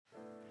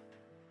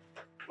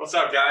What's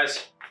up,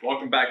 guys?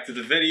 Welcome back to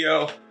the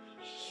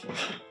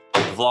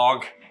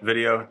vlog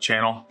video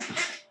channel.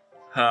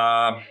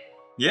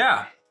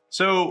 Yeah,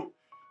 so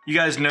you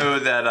guys know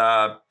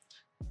that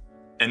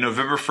in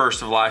November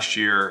 1st of last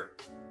year,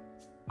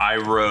 I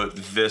wrote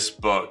this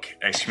book,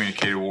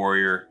 Excommunicated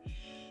Warrior,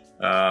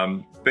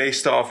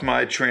 based off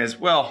my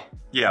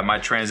my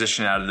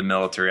transition out of the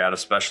military, out of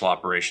special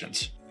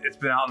operations. It's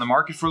been out in the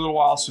market for a little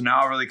while, so now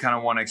I really kind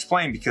of want to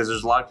explain, because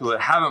there's a lot of people that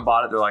haven't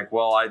bought it. They're like,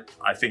 well, I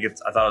thought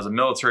it was a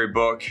military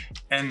book,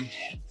 and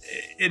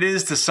it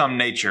is to some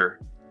nature,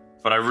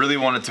 but I really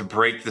wanted to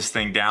break this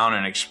thing down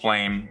and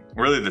explain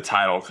really the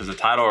title, because the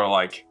title are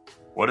like,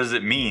 what does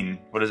it mean?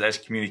 What does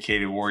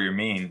excommunicated warrior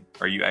mean?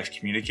 Are you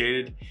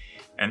excommunicated?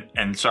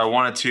 And so I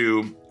wanted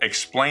to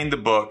explain the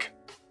book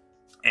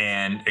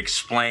and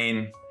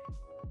explain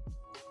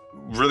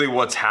really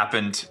what's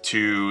happened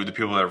to the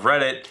people that have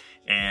read it,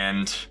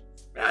 and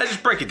I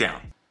just break it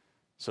down.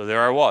 So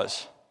there I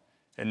was,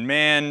 and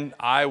man,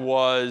 I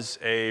was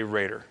a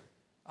raider.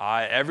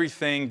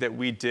 Everything that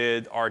we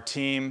did, our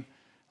team,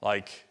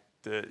 like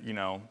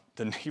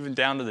even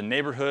down to the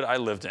neighborhood I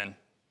lived in,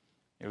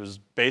 it was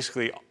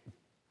basically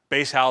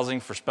base housing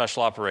for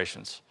special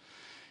operations.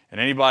 And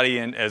anybody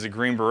as a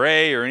Green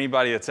Beret or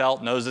anybody that's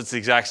out knows it's the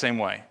exact same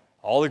way.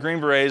 All the Green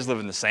Berets live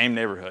in the same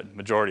neighborhood,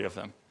 majority of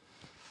them.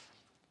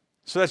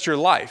 So that's your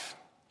life.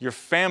 Your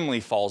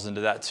family falls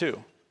into that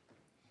too.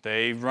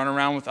 They run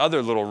around with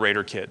other little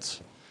raider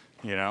kids,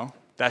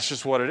 That's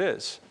just what it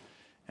is.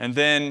 And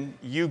then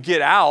you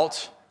get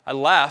out. I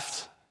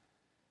left,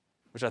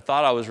 which I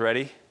thought I was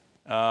ready.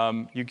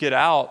 You get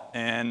out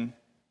and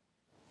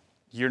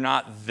you're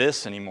not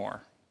this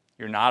anymore.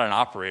 You're not an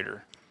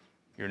operator.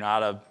 You're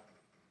not a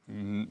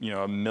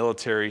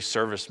military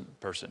service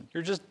person.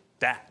 You're just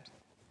that.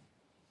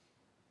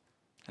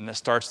 And that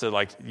starts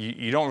to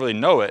you don't really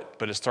know it,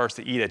 but it starts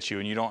to eat at you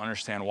and you don't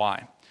understand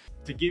why.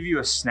 To give you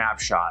a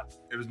snapshot,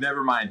 it was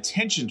never my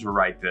intention to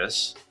write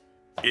this.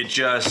 It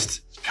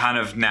just kind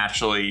of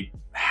naturally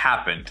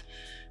happened.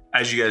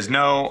 As you guys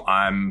know,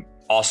 I'm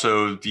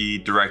also the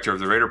director of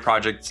the Raider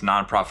Project. It's a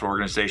nonprofit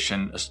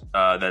organization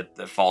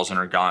that falls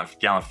under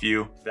Gallant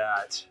Few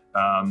that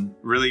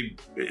really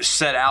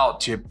set out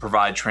to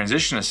provide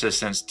transition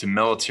assistance to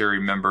military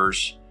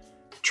members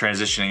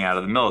transitioning out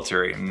of the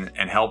military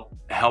and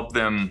help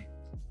them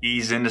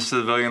ease into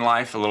civilian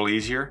life a little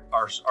easier,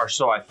 or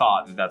so I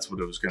thought that's what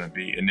it was going to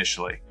be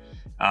initially.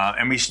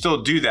 And we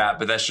still do that,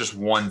 but that's just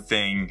one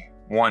thing,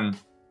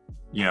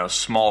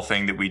 small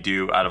thing that we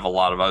do out of a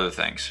lot of other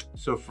things.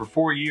 So for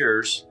 4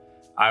 years,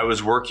 I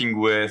was working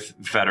with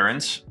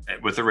veterans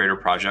with the Raider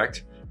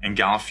Project and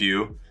Gallant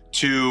Few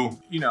to,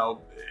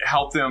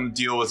 help them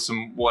deal with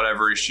some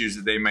whatever issues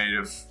that they may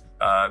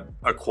have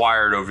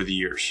acquired over the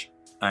years,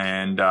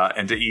 and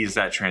to ease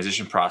that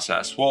transition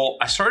process. Well,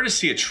 I started to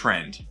see a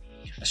trend.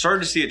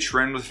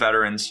 With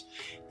veterans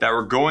that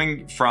were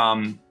going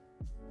from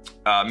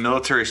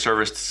military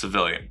service to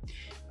civilian,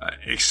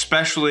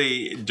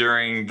 especially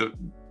during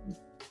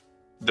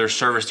their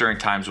service during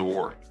times of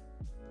war.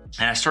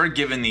 And I started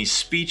giving these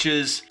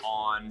speeches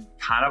on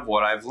kind of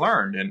what I've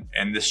learned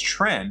and this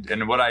trend.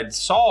 And what I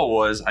saw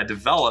was I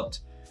developed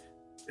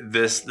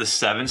the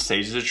 7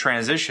 stages of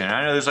transition.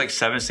 I know there's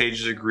 7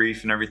 stages of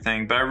grief and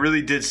everything, but I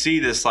really did see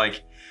this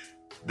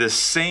the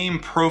same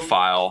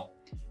profile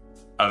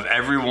of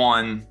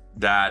everyone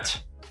that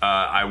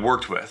I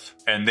worked with,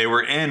 and they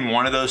were in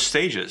one of those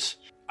stages.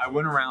 I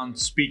went around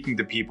speaking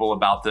to people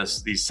about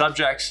these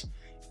subjects,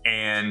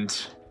 and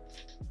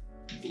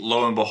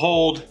lo and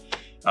behold,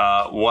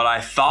 what I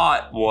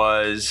thought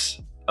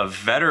was a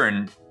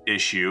veteran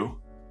issue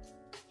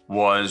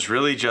was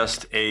really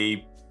just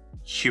a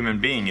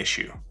human being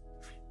issue.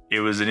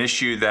 It was an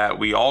issue that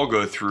we all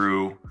go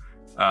through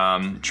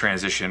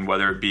transition,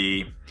 whether it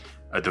be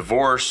a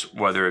divorce,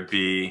 whether it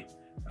be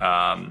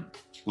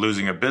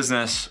losing a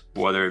business,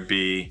 whether it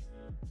be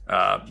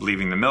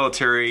leaving the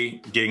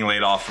military, getting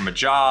laid off from a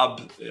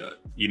job,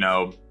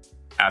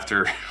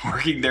 after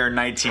working there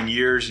 19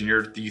 years, and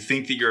you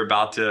think that you're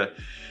about to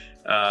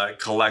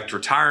collect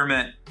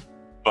retirement,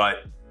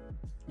 but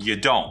you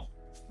don't.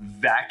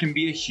 That can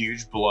be a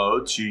huge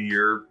blow to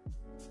your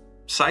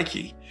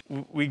psyche.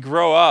 We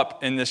grow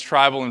up in this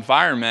tribal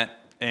environment,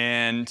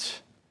 and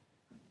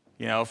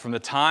from the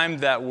time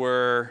that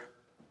we're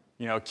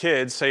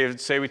kids,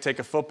 say we take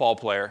a football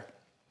player,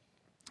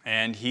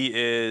 and he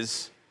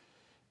is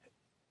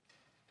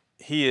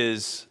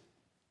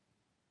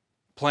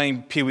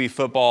playing pee-wee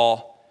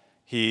football.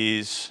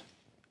 He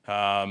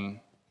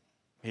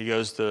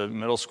goes to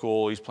middle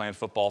school. He's playing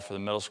football for the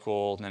middle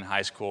school, and then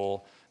high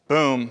school.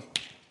 Boom,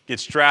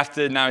 gets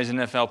drafted. Now he's an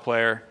NFL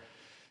player,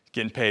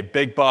 getting paid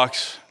big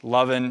bucks,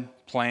 loving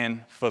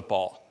playing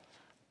football.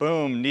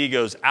 Boom, knee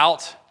goes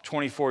out.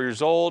 24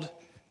 years old,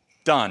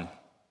 done.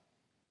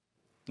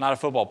 Not a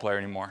football player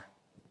anymore.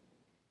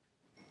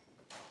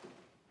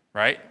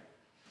 Right?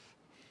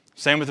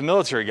 Same with the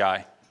military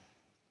guy.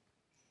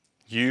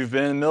 You've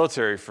been in the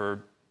military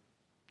for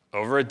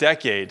over a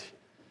decade.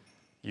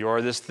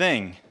 You're this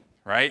thing,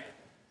 right?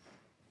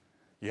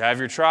 You have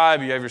your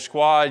tribe, you have your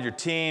squad, your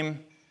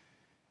team,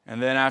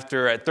 and then at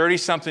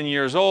 30-something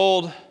years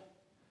old,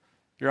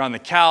 you're on the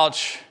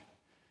couch,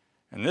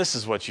 and this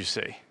is what you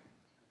see.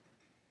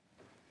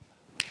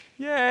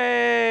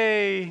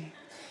 Yay!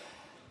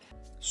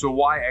 So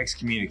why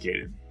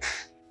Excommunicated?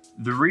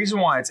 The reason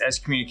why it's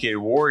Excommunicated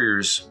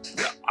Warriors,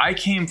 I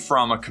came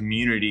from a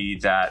community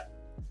that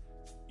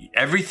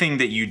everything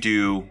that you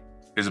do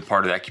is a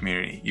part of that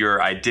community.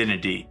 Your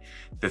identity,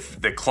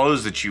 the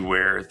clothes that you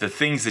wear, the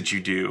things that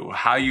you do,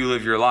 how you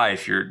live your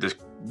life,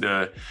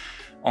 the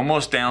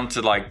almost down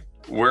to like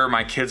where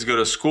my kids go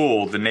to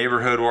school, the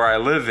neighborhood where I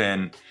live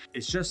in.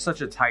 It's just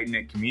such a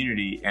tight-knit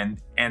community,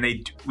 and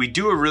we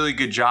do a really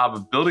good job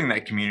of building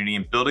that community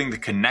and building the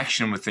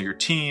connection with your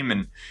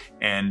team,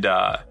 and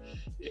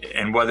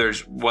whether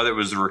it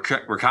was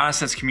the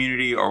reconnaissance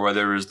community or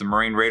whether it was the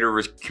Marine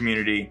Raider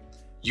community,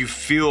 you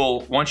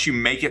feel once you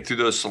make it through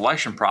those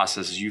selection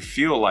processes, you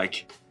feel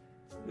like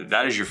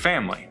that is your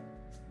family,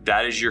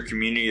 that is your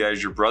community, that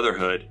is your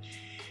brotherhood,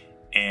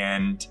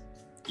 and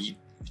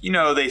you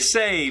know they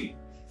say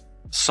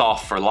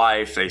soft for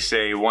life. They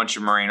say once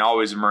a Marine,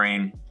 always a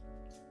Marine.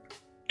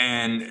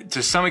 And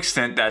to some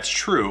extent, that's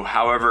true.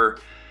 However,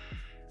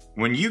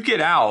 when you get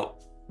out,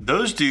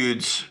 those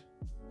dudes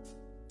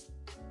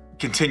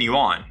continue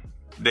on.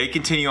 They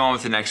continue on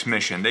with the next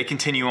mission. They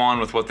continue on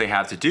with what they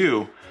have to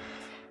do.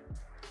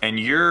 And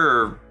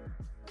you're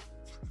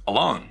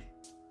alone.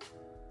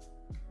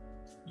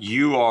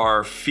 You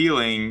are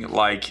feeling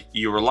like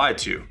you were lied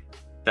to.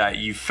 That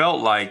you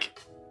felt like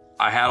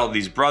I had all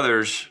these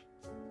brothers,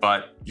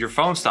 but your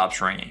phone stops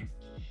ringing.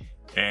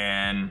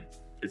 And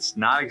it's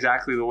not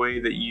exactly the way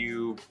that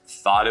you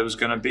thought it was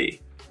going to be.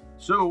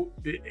 So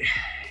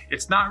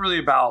it's not really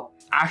about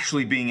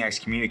actually being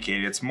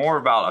excommunicated. It's more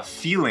about a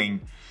feeling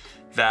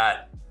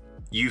that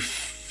you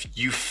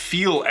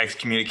feel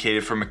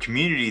excommunicated from a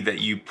community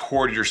that you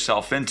poured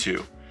yourself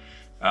into.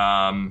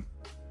 I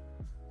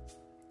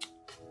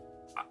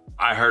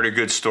heard a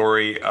good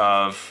story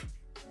of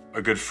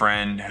a good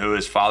friend who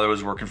his father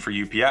was working for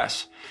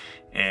UPS,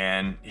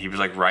 and he was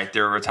like right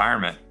there at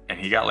retirement, and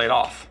he got laid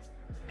off.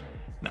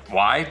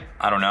 Why?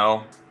 I don't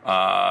know.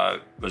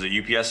 Was it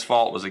UPS's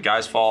fault? Was it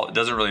guy's fault? It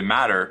doesn't really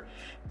matter.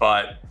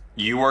 But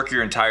you work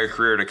your entire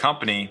career at a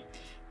company,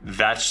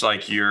 that's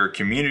like your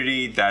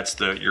community, that's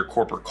your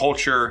corporate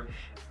culture,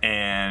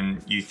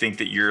 and you think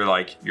that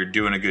you're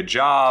doing a good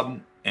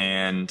job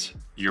and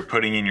you're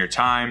putting in your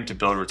time to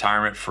build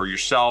retirement for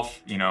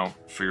yourself,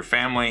 for your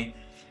family.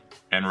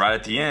 And right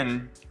at the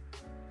end,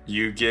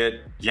 you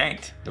get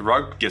yanked. The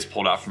rug gets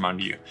pulled out from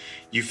under you.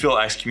 You feel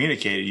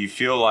excommunicated. You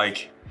feel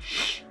like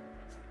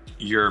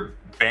you're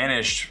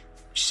banished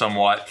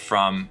somewhat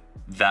from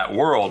that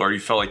world, or you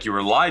felt like you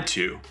were lied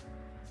to.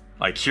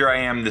 Like, here I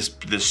am, this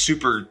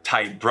super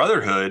tight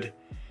brotherhood,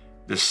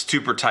 this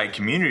super tight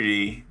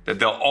community that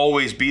they'll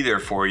always be there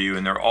for you,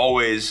 and they're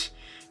always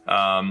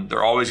going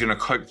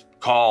to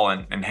call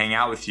and hang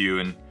out with you,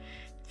 and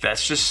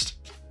that's just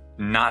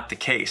not the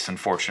case,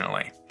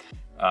 unfortunately.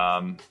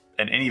 And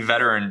any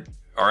veteran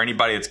or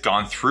anybody that's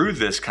gone through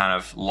this kind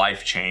of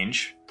life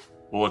change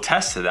will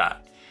attest to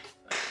that.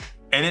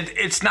 And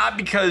it's not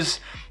because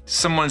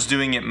someone's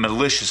doing it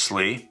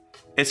maliciously.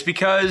 It's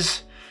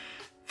because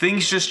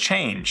things just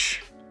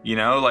change,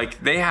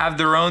 like they have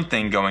their own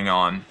thing going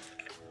on.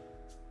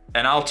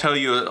 And I'll tell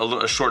you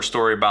a short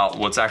story about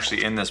what's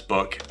actually in this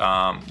book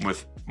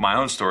with my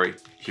own story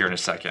here in a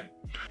second.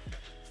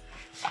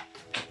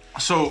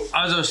 So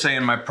as I was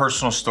saying, my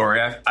personal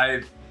story,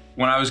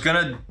 when I was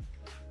gonna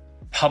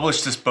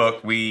publish this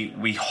book,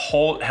 we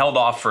held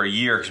off for a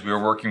year because we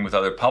were working with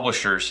other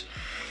publishers,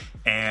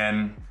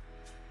 and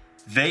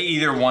they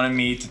either wanted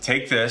me to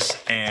take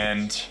this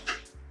and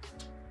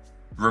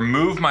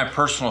remove my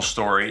personal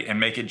story and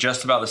make it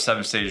just about the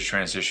 7 stages of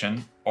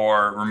transition,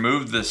 or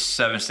remove the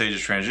 7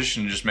 stages of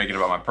transition and just make it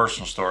about my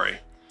personal story.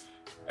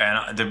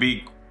 And to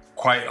be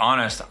quite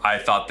honest, I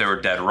thought they were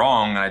dead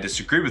wrong and I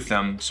disagreed with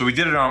them. So we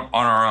did it on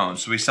our own.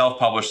 So we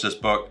self-published this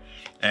book,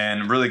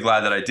 and I'm really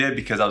glad that I did,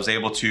 because I was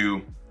able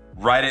to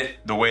write it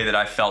the way that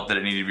I felt that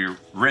it needed to be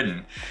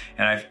written.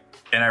 And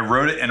I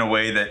wrote it in a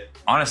way that,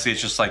 honestly,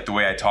 it's just like the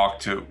way I talk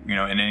to, in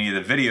any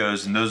of the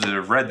videos. And those that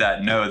have read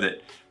that know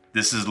that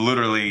this is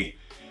literally,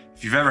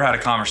 if you've ever had a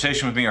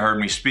conversation with me or heard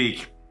me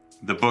speak,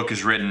 the book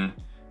is written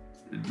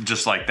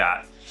just like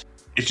that.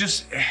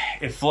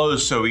 It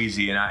flows so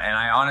easy. And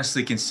I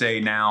honestly can say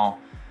now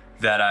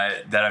that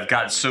I've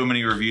got so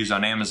many reviews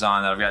on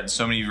Amazon, that I've gotten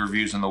so many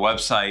reviews on the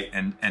website,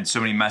 and so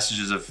many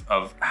messages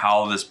of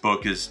how this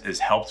book has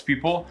helped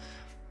people,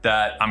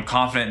 that I'm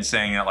confident in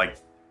saying that, like,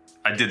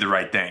 I did the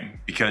right thing,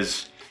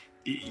 because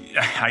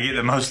I get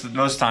the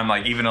most time,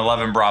 like, even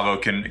 11 Bravo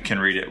can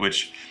read it,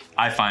 which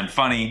I find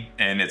funny,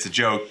 and it's a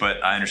joke,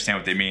 but I understand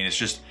what they mean. It's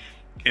just,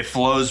 it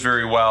flows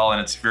very well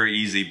and it's very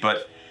easy.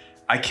 But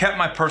I kept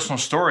my personal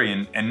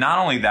story, and not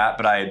only that,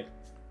 but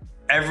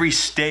every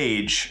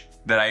stage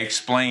that I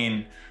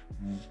explain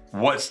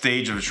what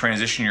stage of a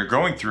transition you're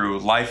going through,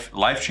 life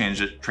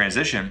change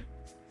transition,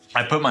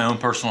 I put my own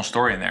personal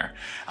story in there.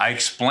 I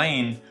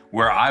explain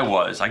where I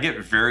was. I get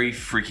very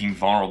freaking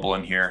vulnerable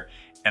in here.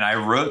 And I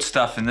wrote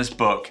stuff in this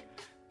book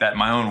that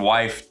my own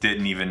wife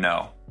didn't even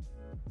know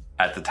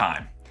at the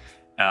time.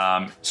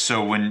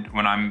 So when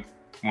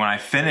I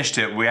finished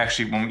it, we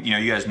actually,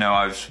 you guys know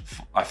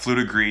I flew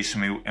to Greece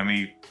and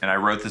I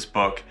wrote this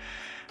book.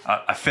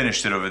 I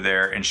finished it over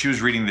there, and she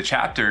was reading the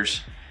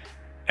chapters,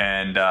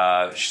 and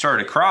she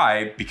started to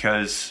cry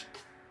because,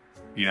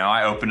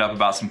 I opened up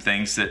about some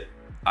things that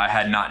I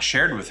had not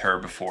shared with her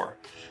before,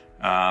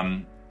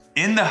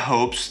 in the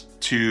hopes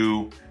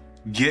to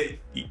get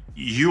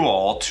you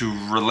all to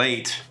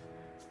relate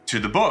to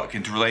the book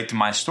and to relate to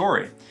my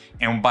story.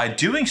 And by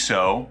doing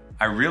so,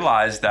 I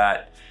realized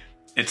that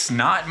it's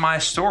not my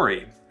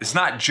story. It's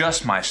not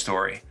just my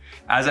story.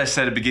 As I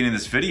said at the beginning of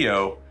this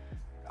video,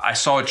 I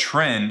saw a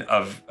trend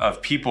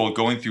of people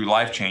going through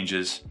life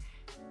changes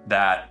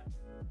that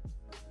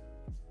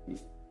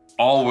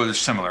all were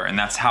similar. And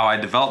that's how I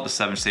developed the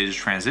 7 stages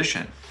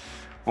transition.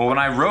 Well, when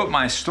I wrote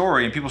my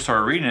story and people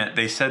started reading it,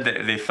 they said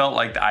that they felt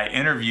like I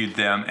interviewed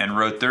them and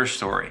wrote their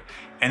story.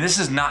 And this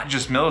is not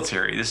just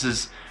military. This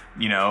is,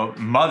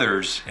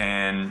 mothers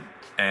and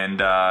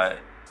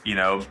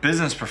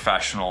business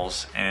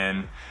professionals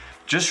and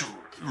just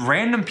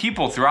random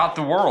people throughout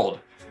the world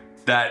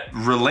that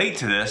relate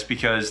to this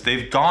because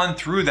they've gone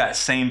through that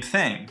same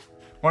thing.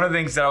 One of the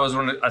things that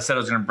I said I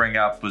was going to bring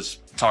up was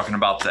talking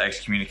about the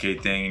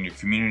excommunicated thing and your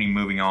community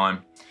moving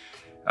on.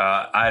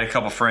 I had a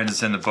couple friends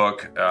that's in the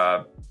book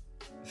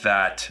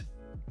that,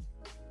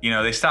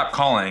 they stopped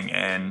calling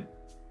and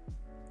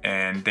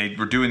they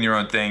were doing their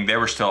own thing. They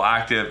were still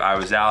active. I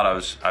was out.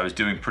 I was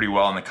doing pretty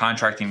well in the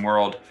contracting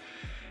world.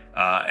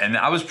 And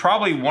I was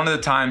probably one of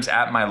the times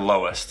at my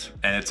lowest.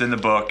 And it's in the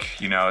book.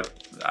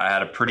 I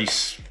had a pretty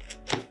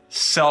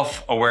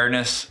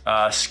self-awareness,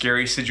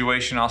 scary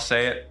situation, I'll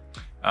say it.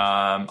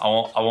 I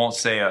won't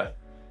say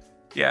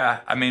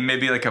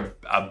maybe like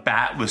a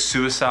bat with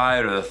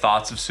suicide or the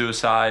thoughts of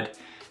suicide.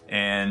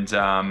 And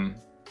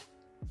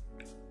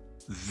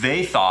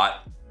they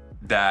thought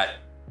that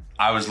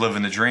I was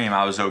living the dream,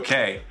 I was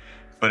okay.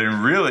 But in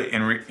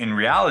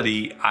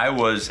reality, I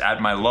was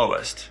at my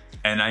lowest.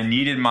 And I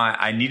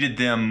needed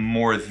them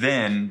more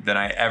then than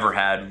I ever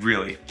had,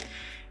 really.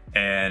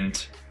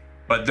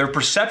 But their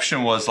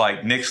perception was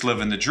like, Nick's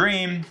living the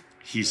dream,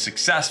 he's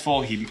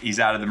successful, he's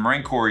out of the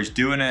Marine Corps, he's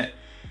doing it,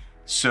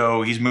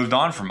 so he's moved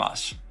on from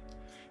us.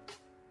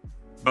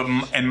 But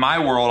in my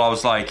world, I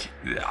was like,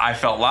 I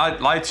felt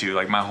lied to,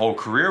 like my whole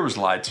career was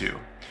lied to.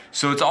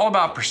 So it's all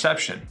about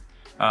perception.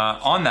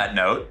 On that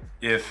note,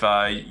 if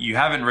you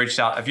haven't reached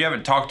out, if you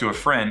haven't talked to a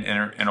friend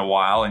in a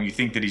while and you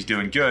think that he's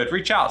doing good,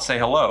 reach out, say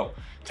hello,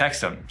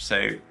 text him,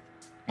 say,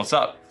 what's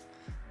up?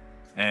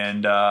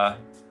 And,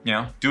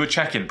 do a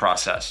check-in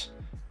process.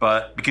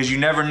 But because you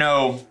never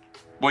know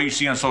what you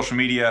see on social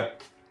media,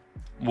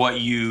 what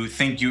you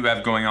think you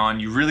have going on,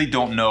 you really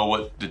don't know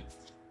what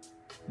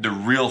the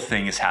real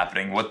thing is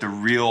happening, what the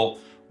real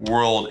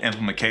world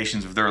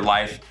implications of their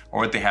life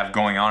or what they have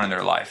going on in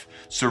their life.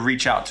 So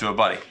reach out to a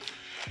buddy.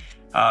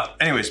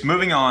 Anyways,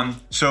 moving on.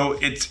 So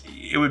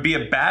it would be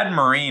a bad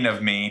Marine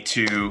of me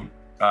to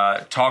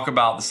talk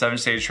about the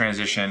 7-stage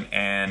transition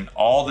and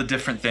all the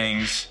different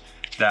things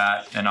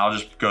and I'll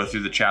just go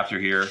through the chapter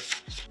here.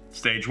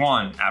 Stage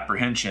 1,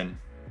 apprehension.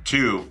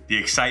 2, the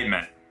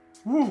excitement.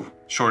 Woo,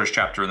 shortest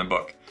chapter in the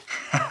book.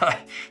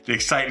 The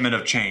excitement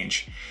of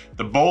change.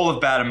 The bowl of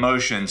bad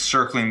emotions,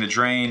 circling the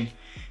drain,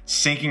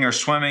 sinking or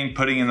swimming,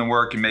 putting in the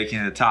work and making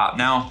it to the top.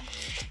 Now,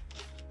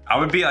 I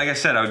would be, like I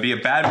said, I would be a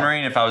bad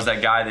Marine if I was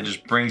that guy that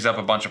just brings up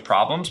a bunch of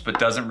problems but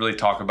doesn't really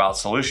talk about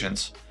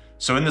solutions.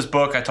 So in this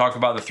book, I talk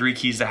about the 3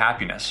 keys to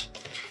happiness.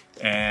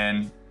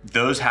 And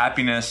those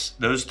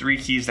 3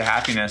 keys to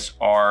happiness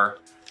are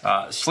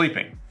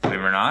sleeping. Believe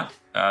it or not,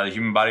 the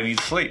human body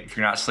needs sleep. If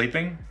you're not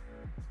sleeping,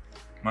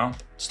 well,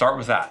 start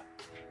with that.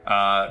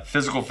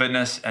 Physical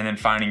fitness and then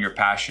finding your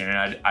passion.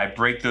 And I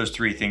break those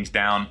 3 things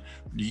down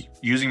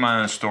using my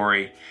own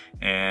story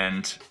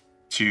and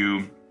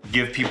to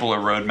give people a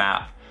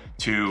roadmap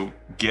to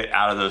get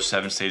out of those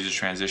 7 stages of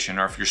transition,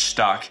 or if you're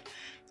stuck.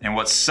 And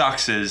what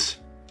sucks is,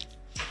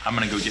 I'm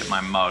gonna go get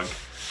my mug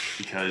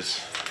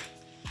because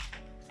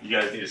you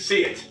guys need to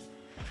see it.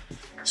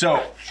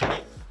 So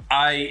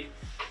I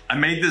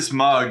made this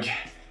mug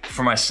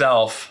for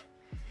myself.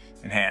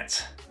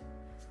 Enhance.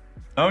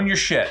 Own your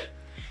shit.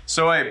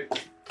 So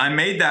I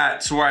made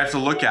that so where I have to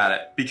look at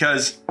it,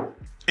 because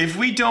if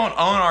we don't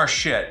own our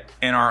shit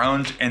in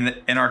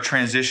our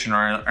transition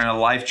or in a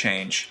life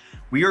change,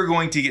 we are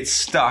going to get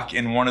stuck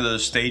in one of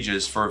those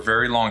stages for a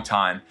very long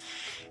time.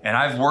 And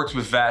I've worked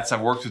with vets,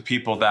 I've worked with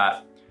people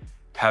that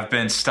have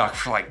been stuck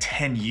for like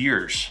 10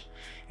 years.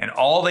 And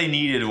all they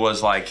needed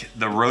was like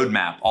the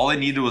roadmap. All they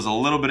needed was a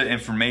little bit of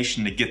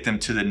information to get them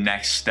to the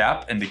next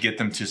step and to get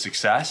them to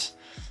success.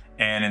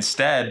 And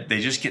instead,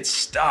 they just get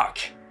stuck.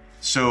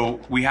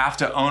 So we have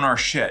to own our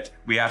shit.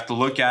 We have to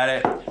look at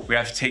it. We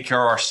have to take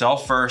care of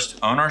ourselves first,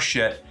 own our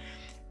shit,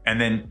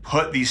 and then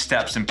put these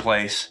steps in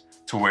place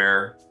to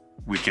where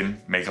we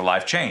can make a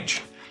life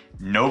change.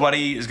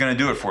 Nobody is gonna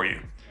do it for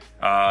you.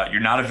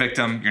 You're not a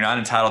victim. You're not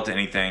entitled to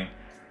anything.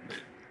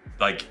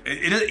 Like,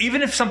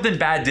 even if something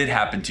bad did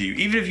happen to you,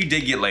 even if you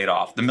did get laid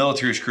off, the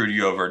military screwed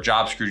you over, a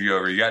job screwed you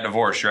over, you got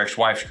divorced, your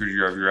ex-wife screwed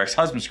you over, your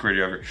ex-husband screwed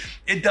you over.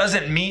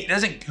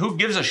 Who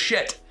gives a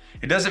shit?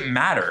 It doesn't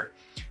matter.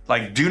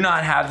 Like, do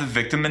not have the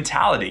victim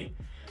mentality.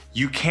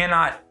 You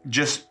cannot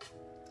just,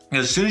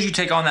 as soon as you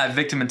take on that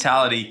victim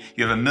mentality,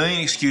 you have a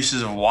million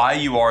excuses of why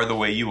you are the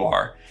way you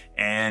are,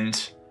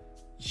 and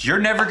you're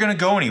never gonna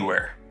go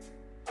anywhere.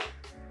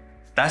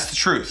 That's the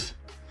truth.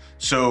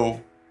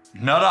 So,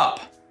 nut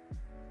up.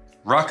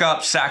 Ruck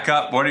up, sack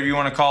up, whatever you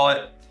want to call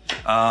it,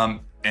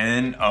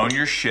 and own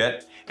your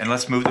shit, and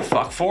let's move the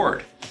fuck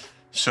forward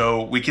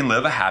so we can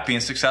live a happy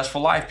and successful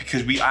life,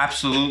 because we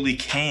absolutely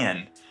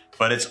can,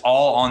 but it's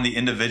all on the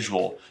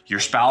individual. Your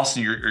spouse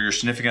and your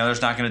significant other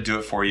is not going to do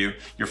it for you.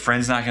 Your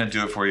friend's not going to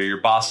do it for you.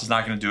 Your boss is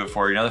not going to do it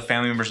for you. Another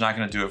family member is not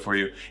going to do it for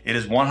you. It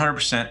is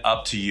 100%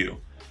 up to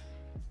you.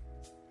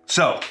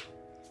 So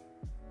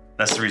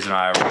that's the reason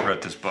I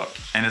wrote this book,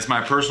 and it's my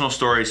personal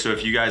story. So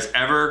if you guys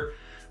ever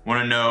want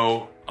to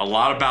know a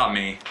lot about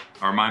me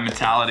or my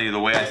mentality, the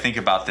way I think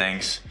about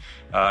things,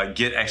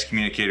 get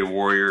Excommunicated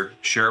Warrior,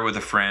 share it with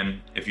a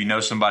friend. If you know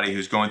somebody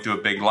who's going through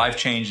a big life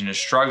change and is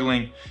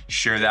struggling,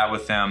 share that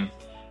with them.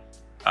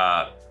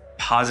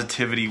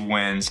 Positivity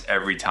wins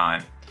every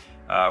time.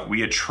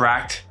 We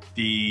attract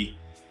the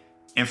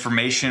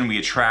information, we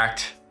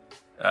attract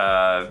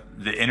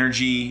the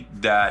energy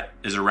that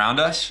is around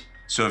us.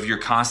 So if you're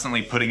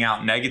constantly putting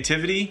out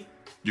negativity,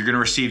 you're gonna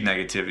receive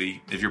negativity.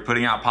 If you're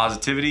putting out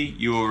positivity,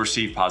 you will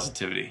receive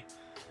positivity.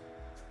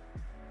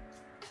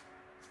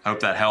 I hope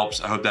that helps.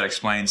 I hope that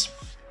explains.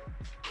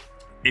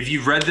 If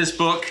you've read this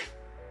book,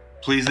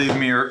 please leave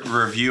me a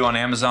review on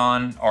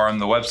Amazon or on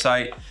the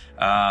website,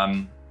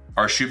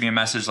 or shoot me a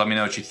message. Let me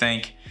know what you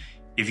think.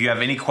 If you have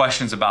any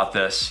questions about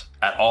this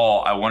at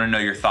all, I wanna know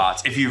your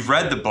thoughts. If you've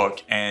read the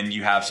book and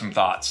you have some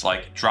thoughts,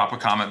 like, drop a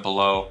comment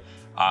below.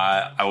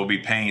 I will be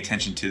paying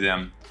attention to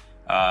them.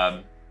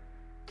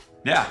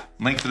 Yeah,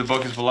 link to the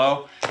book is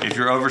below. If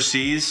you're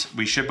overseas,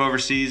 we ship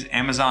overseas.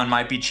 Amazon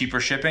might be cheaper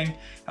shipping.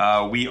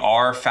 We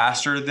are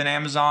faster than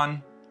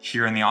Amazon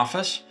here in the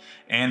office.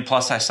 And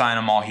plus I sign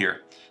them all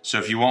here. So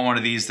if you want one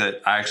of these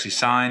that I actually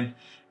sign,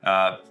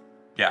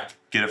 yeah,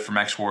 get it from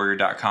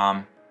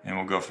xwarrior.com and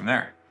we'll go from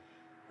there.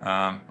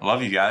 I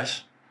love you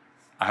guys.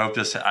 I hope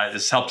this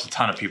helps a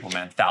ton of people,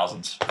 man,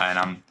 thousands. And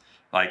I'm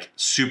like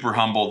super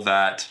humbled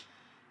that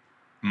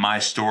my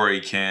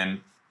story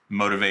can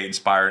motivate,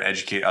 inspire, and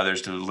educate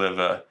others to live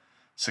a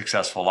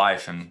successful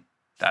life. And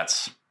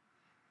that's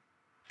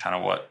kind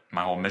of what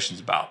my whole mission's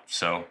about.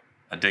 So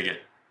I dig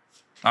it.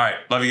 All right.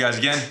 Love you guys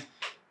again.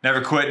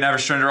 Never quit, never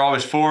surrender,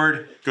 always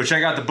forward. Go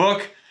check out the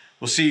book.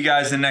 We'll see you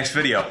guys in the next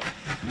video.